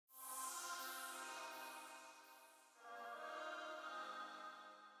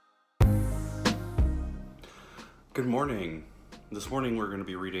Good morning. This morning we're going to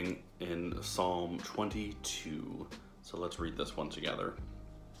be reading in Psalm 22. So let's read this one together.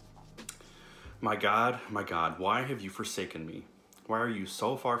 My God, why have you forsaken me? Why are you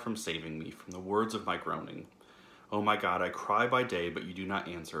so far from saving me from the words of my groaning? Oh my God, I cry by day, but you do not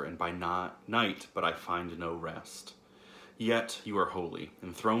answer, and by night, but I find no rest. Yet you are holy,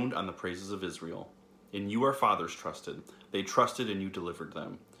 enthroned on the praises of Israel. In you our fathers trusted. They trusted and you delivered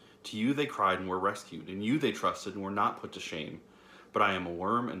them. To you they cried and were rescued. In you they trusted and were not put to shame. But I am a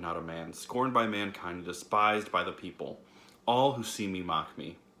worm and not a man, scorned by mankind and despised by the people. All who see me mock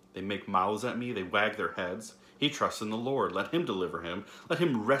me. They make mouths at me, they wag their heads. He trusts in the Lord. Let him deliver him. Let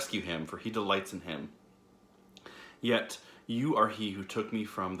him rescue him, for he delights in him. Yet you are he who took me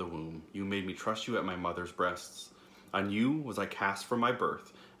from the womb. You made me trust you at my mother's breasts. On you was I cast from my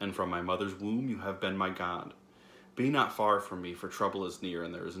birth, and from my mother's womb you have been my God. Be not far from me, for trouble is near,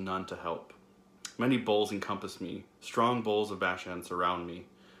 and there is none to help. Many bulls encompass me, strong bulls of Bashan surround me.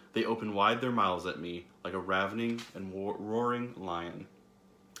 They open wide their mouths at me, like a ravening and roaring lion.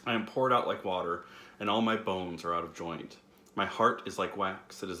 I am poured out like water, and all my bones are out of joint. My heart is like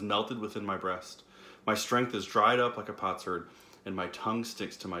wax, it is melted within my breast. My strength is dried up like a potsherd, and my tongue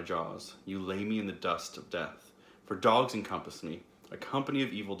sticks to my jaws. You lay me in the dust of death. For dogs encompass me. A company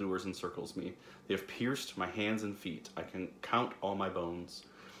of evildoers encircles me. They have pierced my hands and feet. I can count all my bones.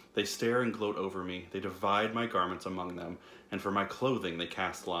 They stare and gloat over me. They divide my garments among them, and for my clothing they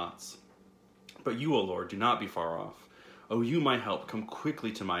cast lots. But you, O Lord, do not be far off. O you, my help, come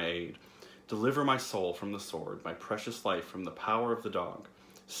quickly to my aid. Deliver my soul from the sword, my precious life from the power of the dog.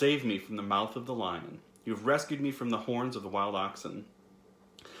 Save me from the mouth of the lion. You have rescued me from the horns of the wild oxen.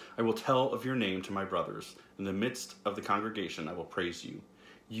 I will tell of your name to my brothers. In the midst of the congregation I will praise you.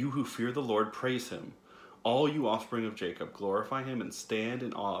 You who fear the Lord, praise him. All you offspring of Jacob, glorify him and stand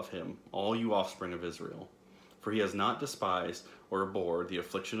in awe of him, all you offspring of Israel. For he has not despised or abhorred the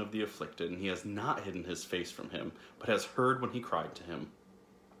affliction of the afflicted, and he has not hidden his face from him, but has heard when he cried to him.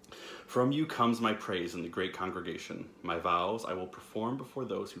 From you comes my praise in the great congregation. My vows I will perform before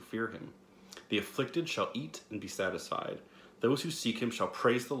those who fear him. The afflicted shall eat and be satisfied. Those who seek him shall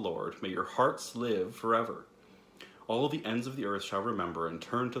praise the Lord. May your hearts live forever. All the ends of the earth shall remember and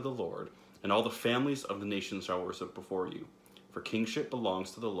turn to the Lord, and all the families of the nations shall worship before you. For kingship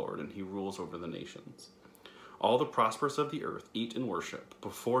belongs to the Lord, and he rules over the nations. All the prosperous of the earth eat and worship.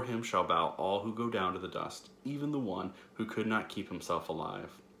 Before him shall bow all who go down to the dust, even the one who could not keep himself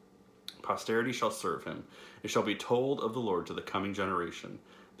alive. Posterity shall serve him. It shall be told of the Lord to the coming generation.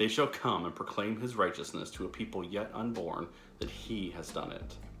 They shall come and proclaim his righteousness to a people yet unborn, that he has done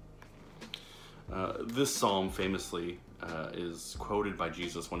it. This psalm famously is quoted by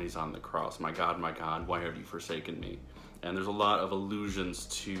Jesus when he's on the cross. My God, why have you forsaken me? And there's a lot of allusions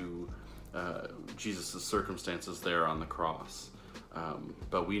to Jesus' circumstances there on the cross.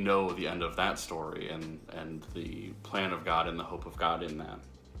 But we know the end of that story and the plan of God and the hope of God in that.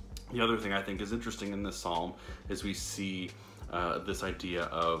 The other thing I think is interesting in this psalm is we see this idea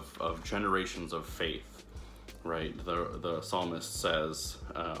of generations of faith, right? The psalmist says,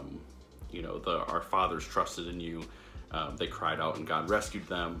 our fathers trusted in you. They cried out and God rescued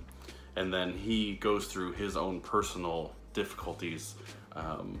them. And then he goes through his own personal difficulties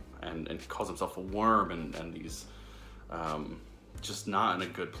and calls himself a worm and he's just not in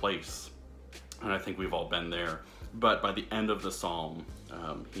a good place. And I think we've all been there. But by the end of the psalm,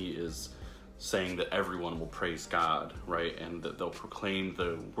 he is saying that everyone will praise God, right? And that they'll proclaim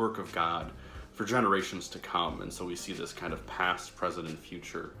the work of God for generations to come. And so we see this kind of past, present, and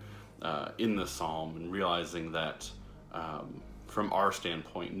future in the psalm, and realizing that from our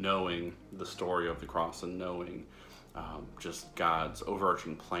standpoint, knowing the story of the cross and knowing just God's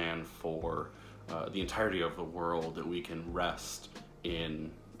overarching plan for the entirety of the world, that we can rest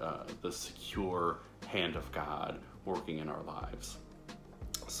in the secure hand of God working in our lives.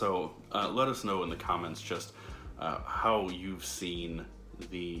 So let us know in the comments just how you've seen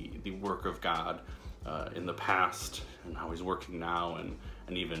the work of God in the past and how he's working now, and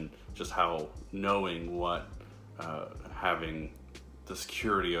even just how knowing what having the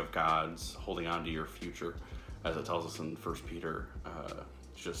security of God's holding on to your future, as it tells us in 1 Peter,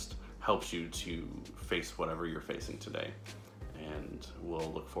 just helps you to face whatever you're facing today. And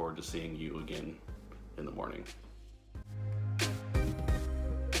we'll look forward to seeing you again in the morning.